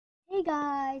Hey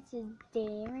guys,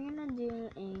 today we're gonna do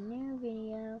a new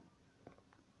video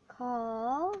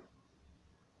called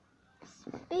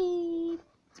Spleef.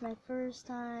 It's my first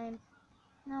time.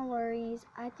 No worries.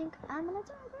 I think I'm gonna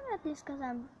do good at this because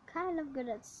I'm kind of good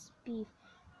at Spleef.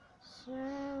 So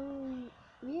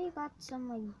we got some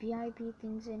like VIP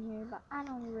things in here, but I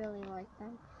don't really like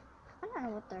them. I don't know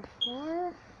what they're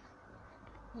for.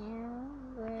 Yeah,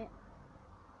 but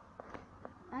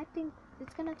I think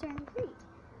it's gonna turn great.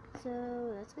 So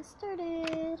let's get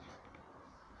started.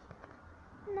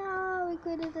 No, we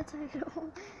quitted the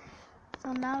title.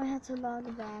 So now we have to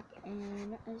log back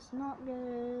and it's not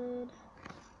good.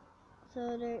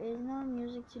 So there is no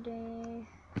music today.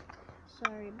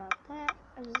 Sorry about that.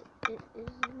 It is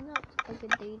not a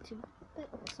good day to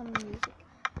put some music.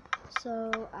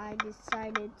 So I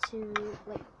decided to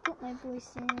like put my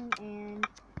voice in and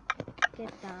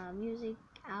get the music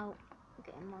out.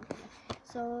 Okay, I'm on.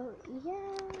 So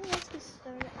yeah, let's get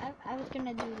started. I was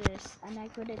gonna do this and I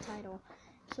put a title.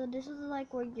 So this is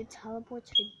like where you teleport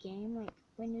to the game. Like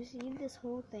when you see this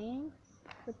whole thing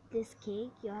with this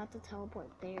cake, you'll have to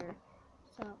teleport there.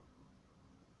 So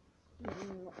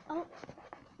oh,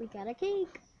 we got a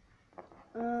cake.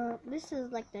 This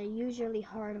is like the usually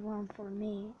hard one for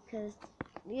me because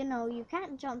you know you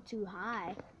can't jump too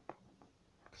high.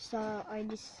 So I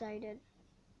decided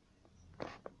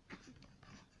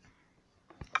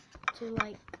to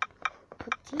like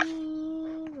put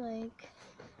like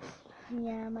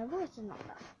yeah, my voice is not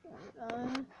that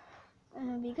good.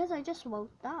 Because I just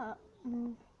woke up.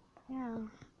 Yeah,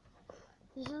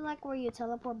 this is like where you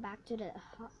teleport back to the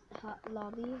hot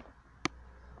lobby,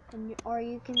 and or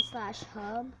you can slash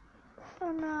hub.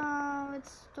 Oh no,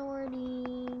 it's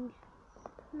starting.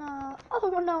 No,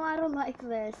 oh no, I don't like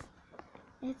this.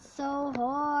 It's so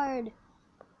hard.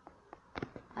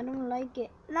 I don't like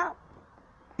it. No.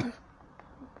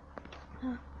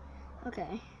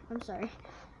 Okay, I'm sorry.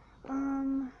 There's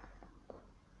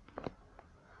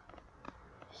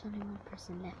only one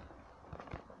person left.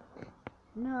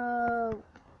 No.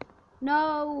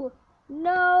 No.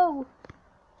 No.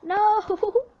 No.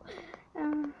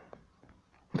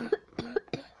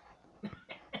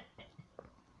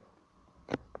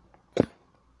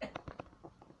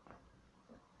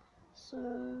 So.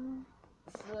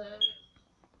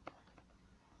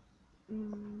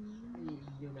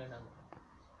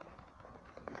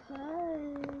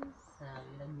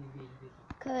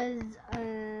 Cause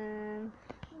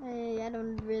I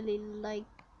don't really like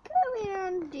going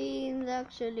on games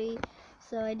actually,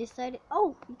 so I decided.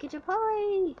 Oh, you get your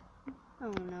pie!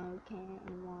 Oh no, can't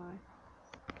anymore.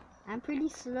 I'm pretty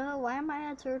slow. Why am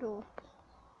I a turtle?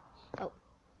 Oh,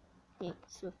 yeah,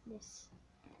 swiftness.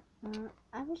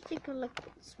 I wish they could like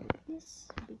swiftness.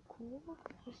 Would be cool.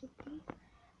 Possibly.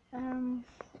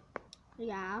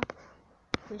 Yeah.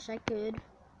 Wish I could.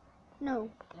 No.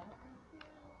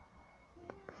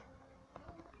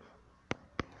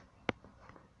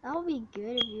 That would be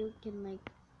good if you can like.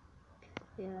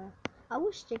 Yeah. I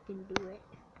wish they can do it.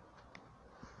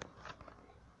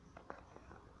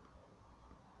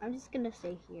 I'm just gonna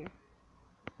stay here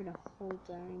for the whole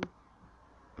time.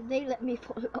 If they let me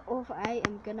fall off, I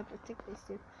am gonna protect this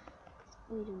too.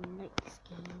 We don't like this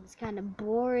game. It's kind of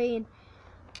boring.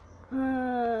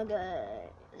 Guys,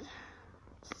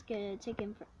 it's gonna take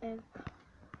him forever.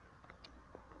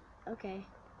 Okay,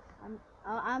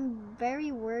 I'm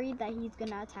very worried that he's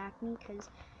gonna attack me because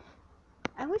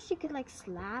I wish you could like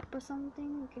slap or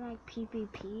something. You can like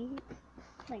PvP,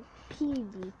 like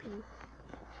PvP,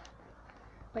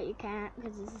 but you can't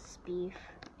because this is Spleef.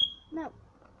 No.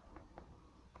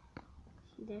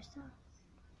 See, there's stuff.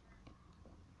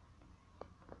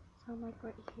 So I'm like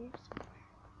right here somewhere.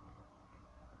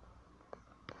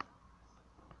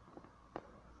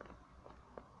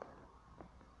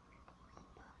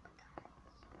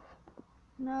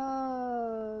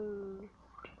 No,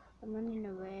 I'm running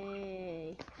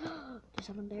away. There's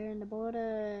someone there in the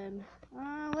bottom.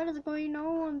 What is going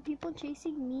on? People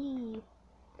chasing me.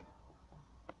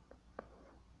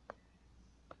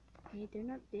 Hey, they're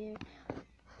not there.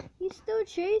 He's still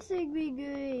chasing me,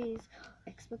 guys.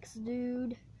 Xbox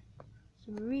dude.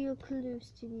 Some real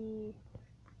close to me.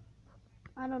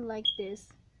 I don't like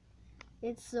this.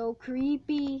 It's so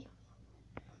creepy.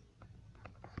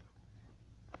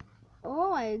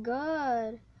 Oh my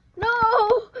god.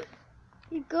 No!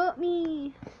 You got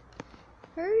me.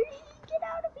 Hurry, get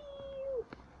out of here.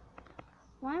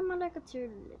 Why am I like a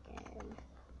turtle again?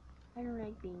 I don't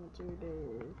like being a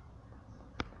turtle.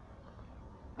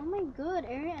 Oh my god,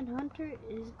 Area and Hunter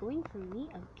is going for me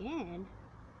again.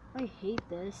 I hate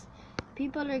this.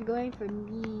 People are going for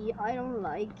me. I don't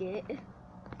like it.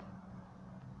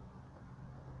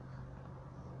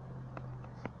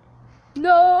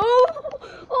 No!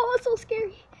 Oh, it's so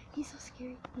scary. He's so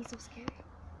scary. He's so scary.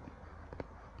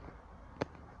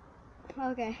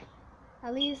 Okay.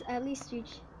 At least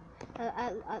reach.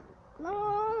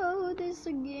 No, this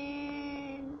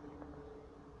again.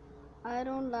 I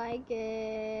don't like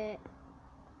it.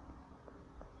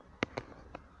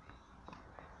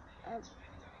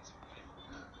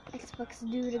 Xbox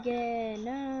do it again.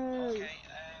 No.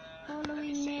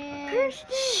 Following me.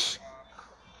 Shh.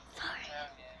 Sorry.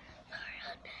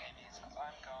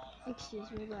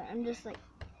 Excuse me, but I'm just like,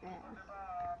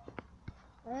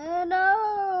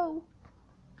 no.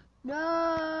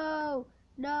 No.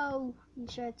 No. You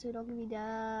tried to knock me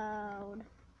down.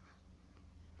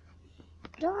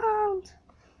 Don't.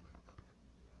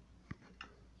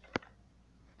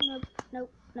 Nope.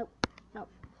 Nope. Nope. Nope.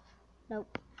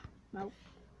 Nope. Nope.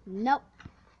 Nope.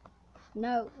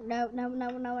 No, no, no, no,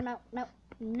 no, no, no,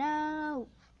 no.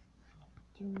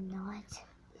 Do not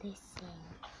listen.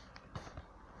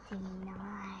 Do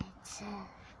not.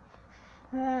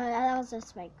 That was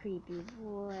just my creepy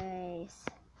voice.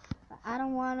 But I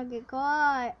don't want to get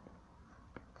caught.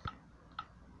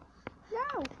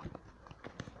 No.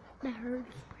 That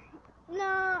hurts.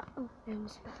 No. Oh,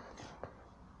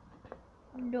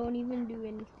 don't even do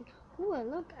anything. Ooh,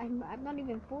 look, I'm not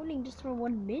even falling just for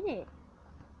 1 minute.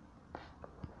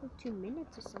 2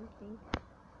 minutes or something.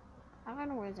 I don't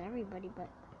know where's everybody, but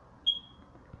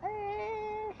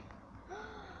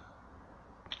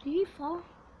did he fall?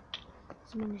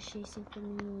 Someone is chasing for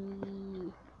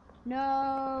me.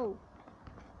 No,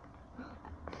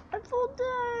 I fall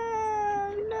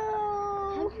down.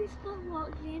 No. Have you stopped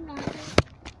walking?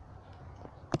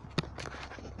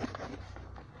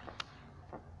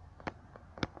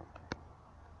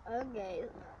 Okay.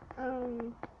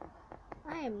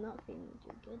 I am not feeling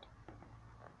too good.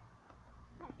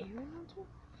 Aaron Hunter?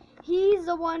 He's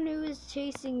the one who is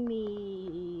chasing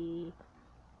me.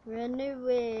 Run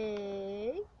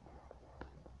away.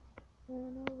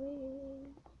 Run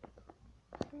away.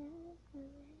 Run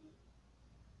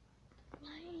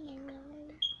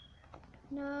away.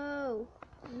 No.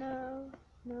 No.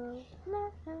 No.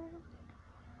 No.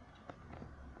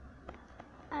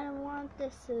 I don't want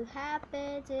this to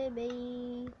happen to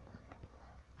me.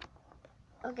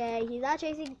 Okay, he's not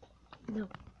chasing. No.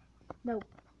 No.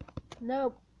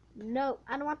 No. No.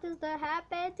 I don't want this to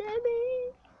happen to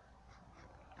me.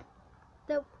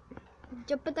 Nope.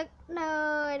 Jump in the. No,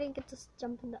 I didn't get to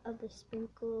jump in the other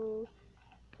sprinkle.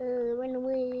 Run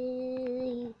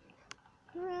away.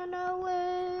 Run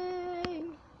away.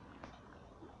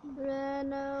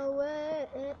 Run away.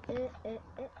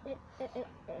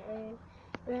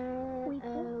 Run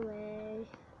away.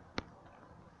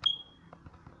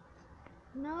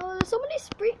 No, there's so many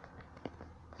sprint.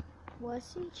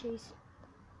 Was he chasing?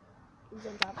 He's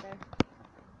on top there.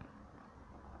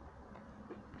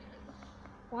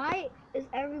 Why is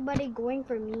everybody going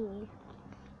for me?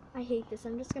 I hate this.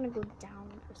 I'm just gonna go down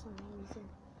for some reason.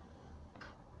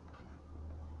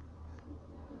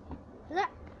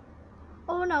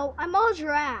 Oh no, I'm all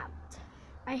trapped.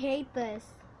 I hate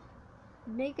this.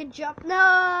 Make a jump. No,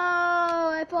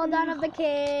 I fall down off the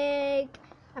cake.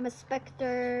 I'm a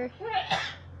specter.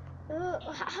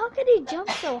 How can he jump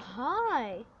so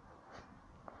high?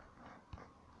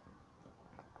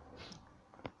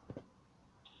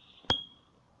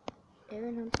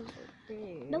 Aaron Hunter's right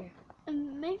there. Nope.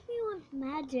 Maybe with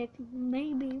magic.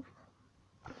 Maybe.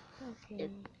 Okay.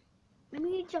 Maybe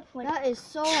you jump like that is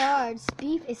so hard.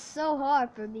 Spleef is so hard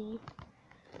for me.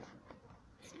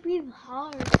 Spleef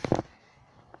hard.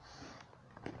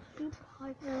 Spleef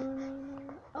hard.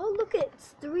 Oh look,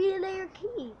 it's 3-layer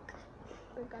cake.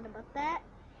 Forgot about that.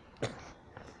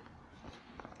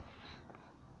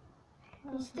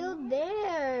 He's still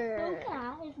there. So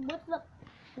guys, what's up?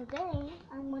 Today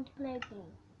I'm going to play a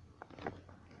game.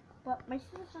 But my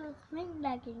sister is playing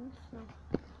that game, so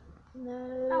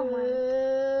no. Oh my.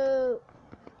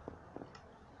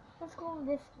 Let's go on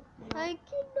this game. I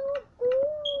cannot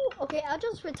go. Okay, I'll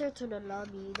just return to the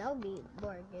lobby. That'll be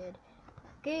more good.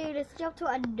 Okay, let's jump to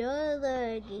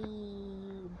another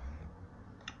game.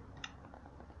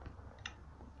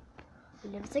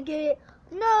 Once again.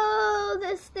 No,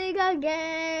 this thing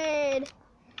again.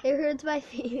 It hurts my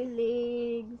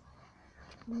feelings.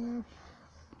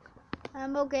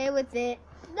 I'm okay with it.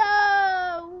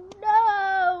 No,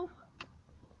 no.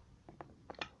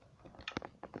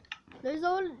 There's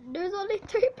only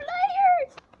 3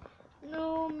 players.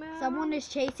 No, man. Someone is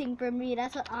chasing for me.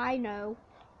 That's what I know.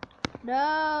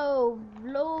 No,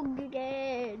 vlog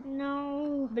again.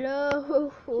 No.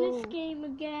 Blow. This game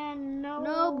again. No.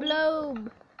 No, blow.